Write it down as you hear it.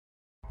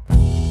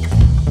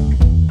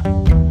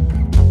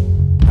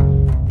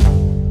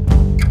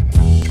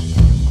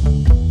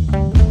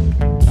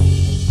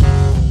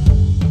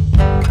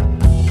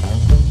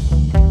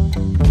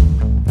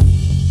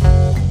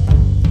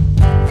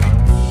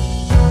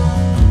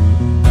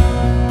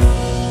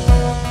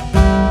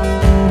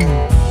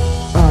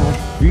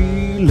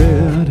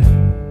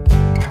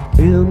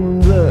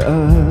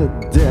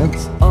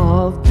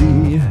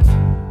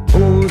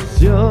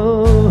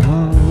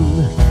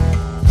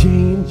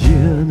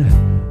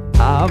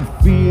I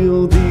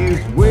feel these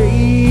waves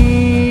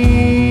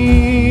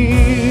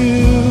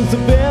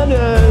of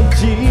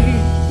energy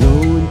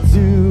flowing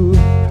to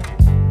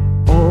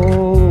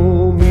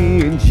all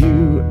me and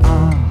you.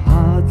 Our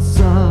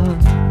hearts are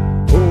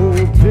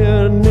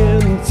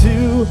opening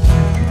to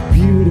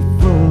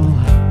beautiful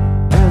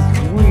as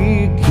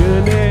we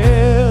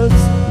connect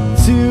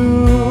to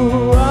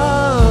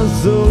our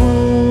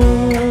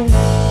souls.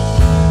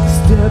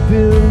 Step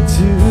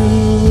into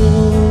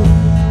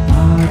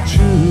our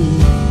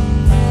truth,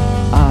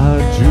 our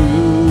truth.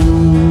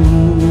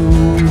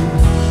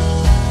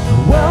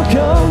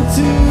 Welcome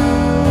to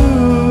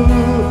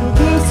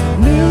this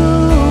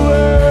new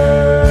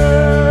earth,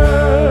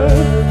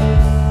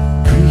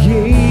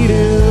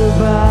 created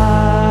by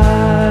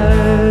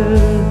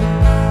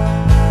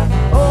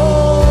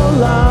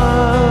all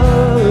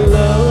our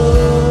love.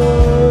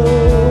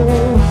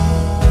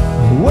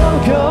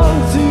 Welcome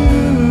to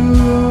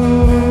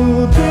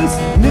this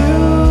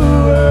new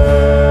earth,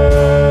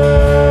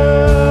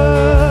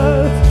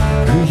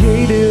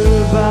 created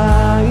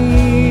by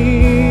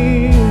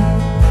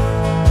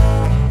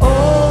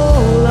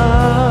all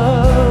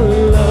our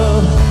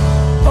love,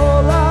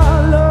 all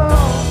our love.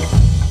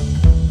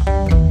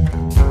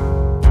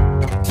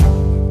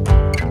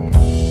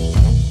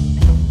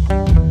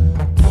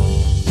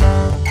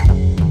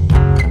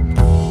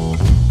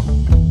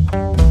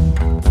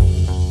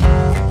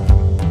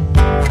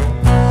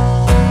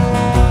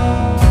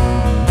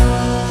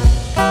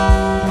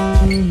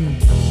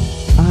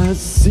 I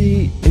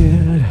see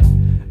it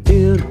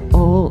in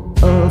all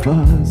of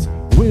us.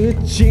 We're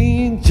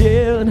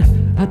changing,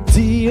 our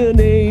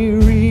DNA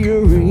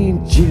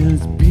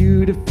rearranges,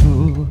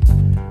 beautiful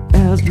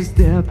as we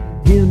step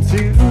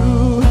into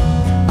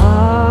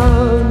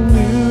our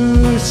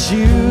new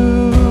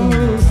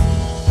shoes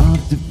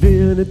of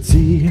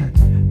divinity,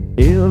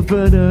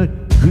 infinite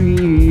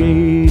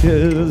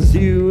creators,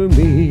 you and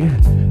me.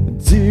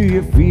 Do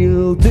you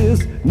feel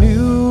this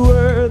new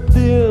earth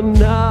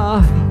in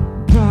our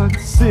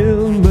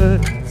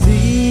proximity?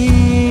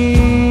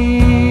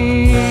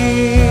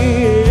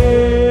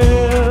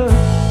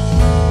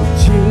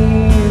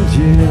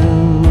 Changing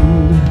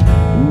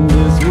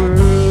this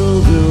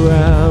world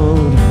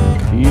around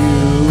you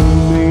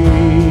and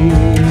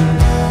me.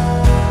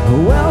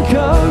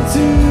 Welcome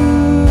to